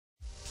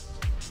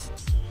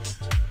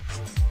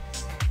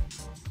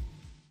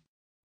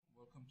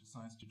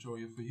Science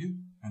tutorial for you,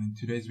 and in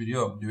today's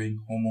video I'm doing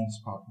hormones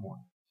part 1.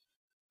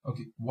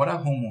 Okay, what are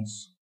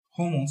hormones?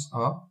 Hormones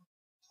are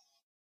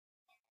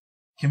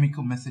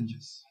chemical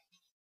messengers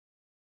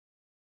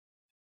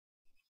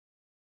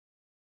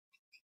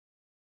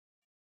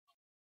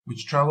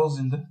which travel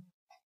in the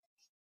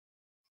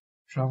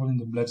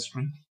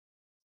bloodstream.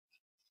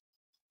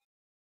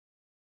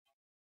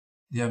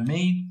 They are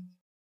made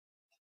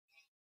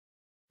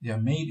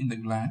in the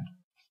gland.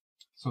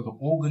 So the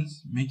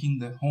organs making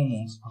the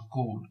hormones are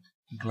called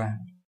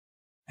gland,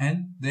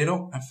 and they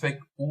don't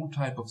affect all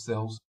type of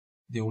cells.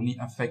 They only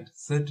affect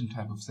certain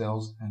type of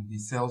cells, and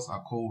these cells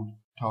are called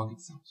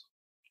target cells.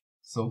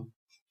 So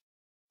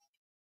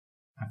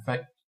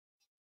affect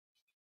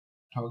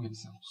target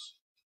cells.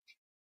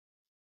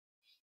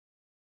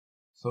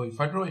 So if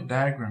I draw a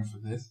diagram for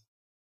this,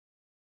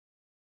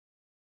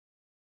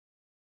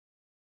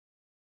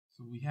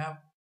 so we have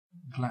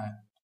gland.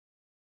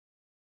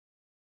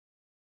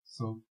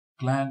 So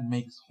gland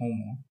makes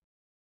hormone.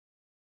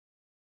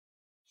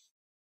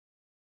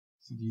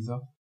 So these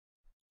are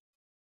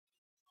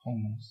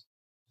hormones,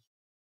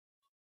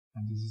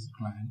 and this is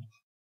gland.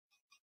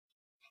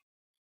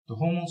 The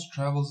hormones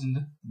travels in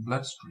the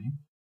bloodstream.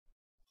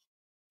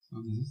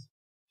 So this is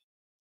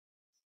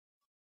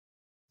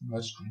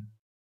bloodstream.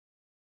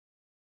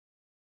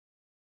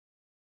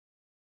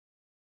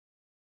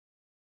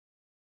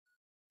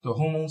 The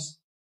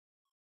hormones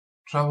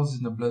travels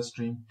in the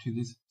bloodstream to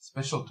this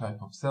special type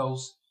of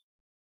cells,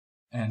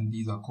 and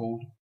these are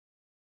called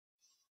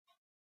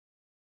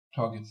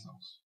target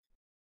cells.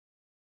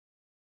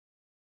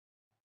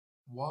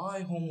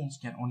 Why hormones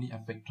can only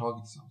affect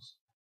target cells?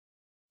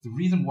 The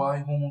reason why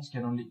hormones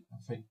can only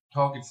affect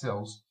target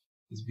cells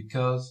is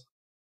because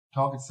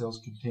target cells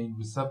contain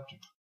receptors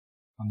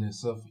on their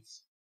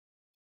surface.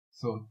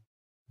 So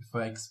if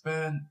I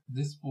expand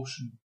this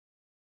portion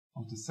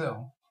of the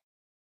cell,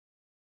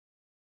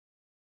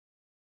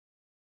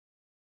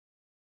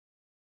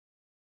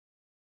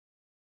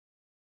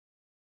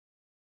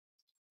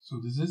 so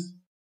this is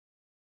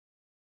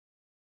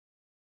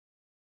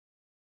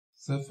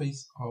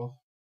surface of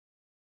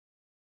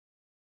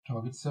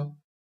target cell,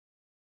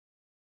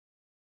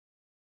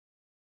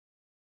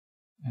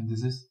 and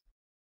this is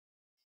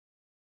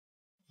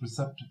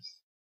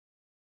receptors,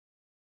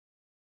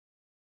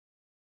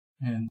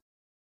 and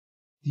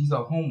these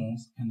are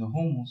hormones, and the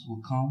hormones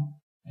will come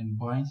and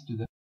bind to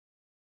the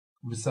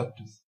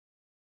receptors,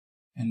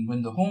 and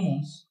when the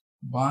hormones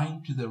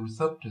bind to the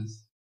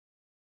receptors,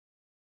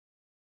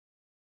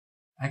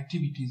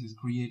 activities is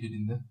created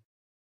in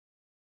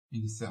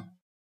the cell.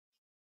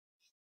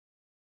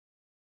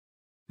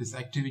 This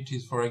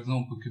activities, for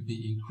example, could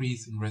be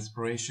increase in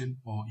respiration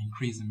or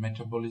increase in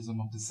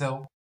metabolism of the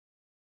cell.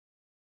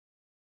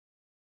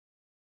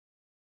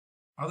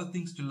 Other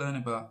things to learn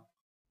about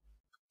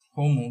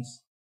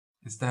hormones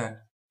is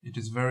that it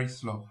is very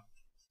slow.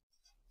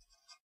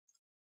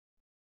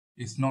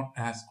 It's not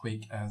as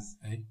quick as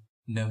a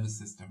nervous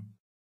system,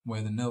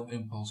 where the nerve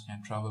impulse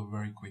can travel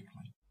very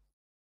quickly.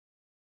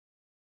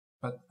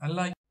 But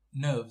unlike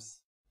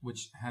nerves,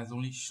 which has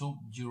only short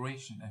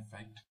duration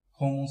effect,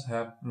 hormones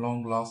have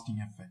long-lasting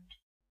effect.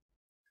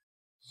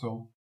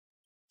 So,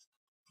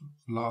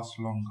 last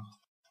longer.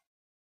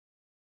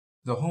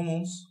 The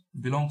hormones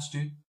belongs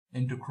to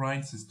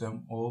endocrine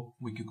system, or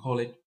we could call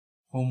it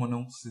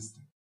hormonal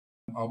system.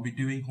 I'll be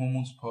doing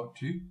hormones part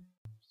 2.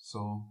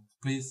 So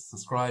please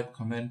subscribe,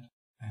 comment,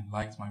 and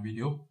like my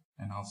video,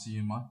 and I'll see you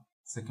in my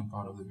second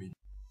part of the video.